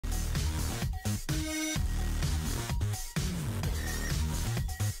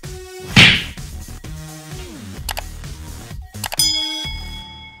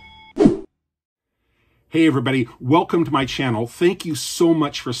Hey everybody, welcome to my channel. Thank you so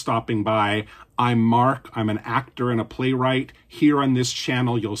much for stopping by. I'm Mark. I'm an actor and a playwright. Here on this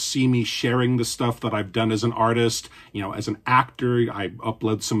channel, you'll see me sharing the stuff that I've done as an artist. You know, as an actor, I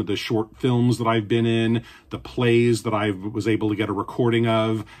upload some of the short films that I've been in, the plays that I was able to get a recording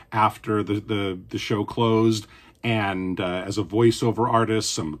of after the show closed. And as a voiceover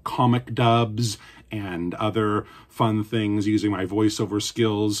artist, some comic dubs and other fun things using my voiceover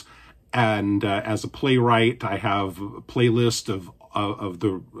skills. And as a playwright, I have a playlist of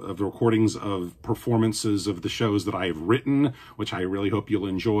the recordings of performances of the shows that I've written, which I really hope you'll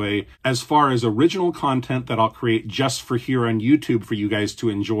enjoy. As far as original content that I'll create just for here on YouTube for you guys to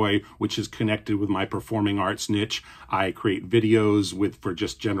enjoy, which is connected with my performing arts niche, I create videos for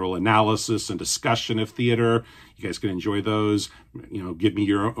just general analysis and discussion of theater. You guys can enjoy those. You know, give me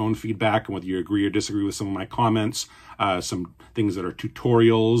your own feedback and whether you agree or disagree with some of my comments. Some things that are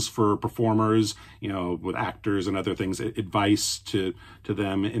tutorials for performers, you know, with actors and other things, advice to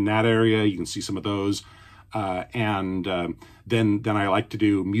them in that area. You can see some of those. Then I like to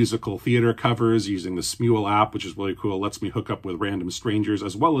do musical theater covers using the Smule app, which is really cool. It lets me hook up with random strangers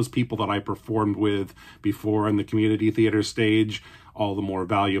as well as people that I performed with before on the community theater stage. All the more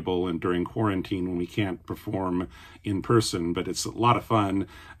valuable and during quarantine when we can't perform in person, but it's a lot of fun.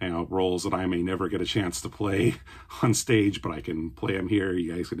 You know, roles that I may never get a chance to play on stage, but I can play them here.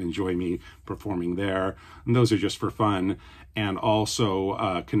 You guys can enjoy me performing there. And those are just for fun. And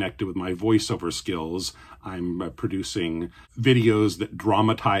also connected with my voiceover skills, I'm producing videos that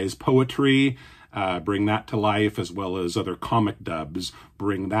dramatize poetry, bring that to life, as well as other comic dubs,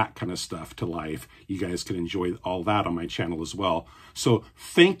 bring that kind of stuff to life. You guys can enjoy all that on my channel as well. So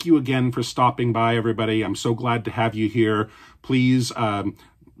thank you again for stopping by, everybody. I'm so glad to have you here. Please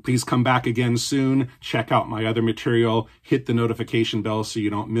come back again soon. Check out my other material. Hit the notification bell so you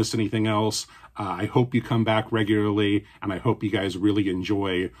don't miss anything else. I hope you come back regularly, and I hope you guys really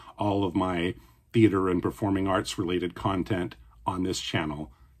enjoy all of my theater and performing arts related content on this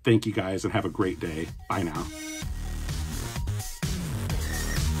channel. Thank you guys and have a great day. Bye now.